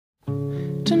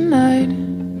Tonight,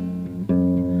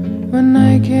 when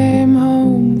I came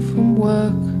home from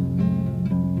work,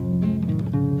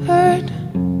 hurt.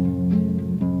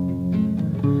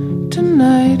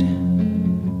 Tonight,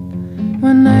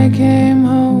 when I came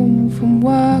home from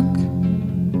work,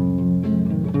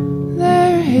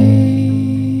 there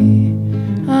he,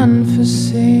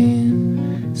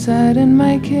 unforeseen, sat in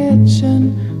my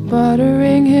kitchen,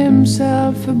 buttering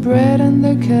himself for bread, and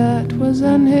the cat was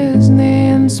on his knee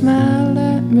and smiled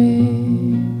at me.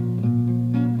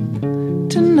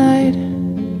 Tonight,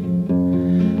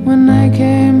 when I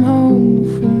came home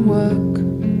from work,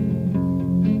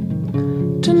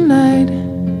 tonight,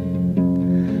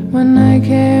 when I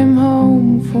came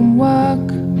home from work,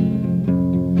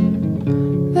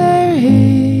 there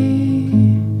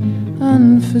he,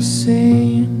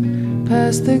 unforeseen,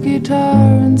 passed the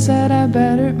guitar and said, I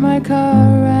battered my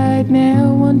car right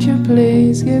now, won't you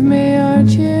please give me your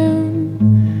tune?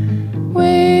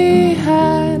 We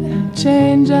had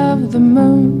change of the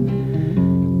moon,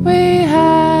 we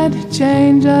had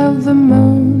change of the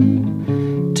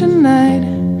moon. Tonight,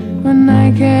 when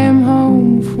I came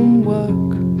home from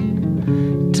work,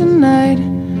 tonight,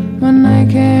 when I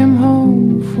came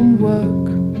home from work,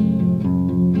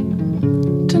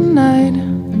 tonight,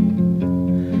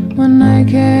 when I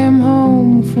came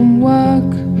home from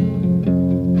work,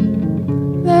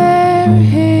 there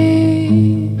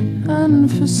he,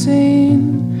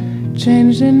 unforeseen,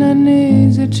 changed in an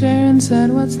easy chair and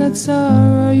said, what's that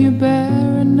sorrow you bear?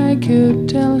 And I could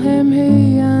tell him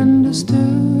he understood.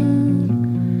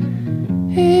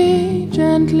 He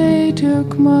gently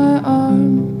took my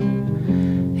arm,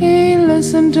 he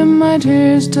listened to my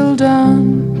tears till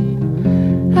dawn.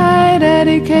 I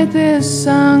dedicate this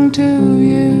song to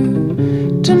you.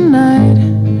 Tonight,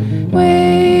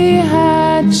 we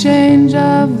had change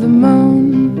of the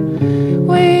moon,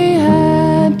 we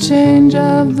had change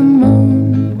of the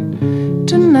moon.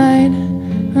 Tonight,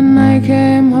 when I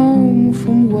came home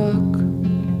from work,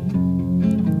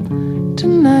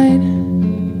 tonight,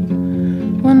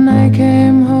 when I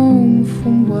came home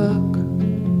from work,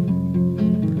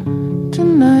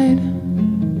 tonight,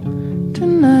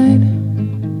 tonight,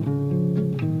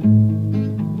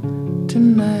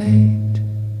 tonight.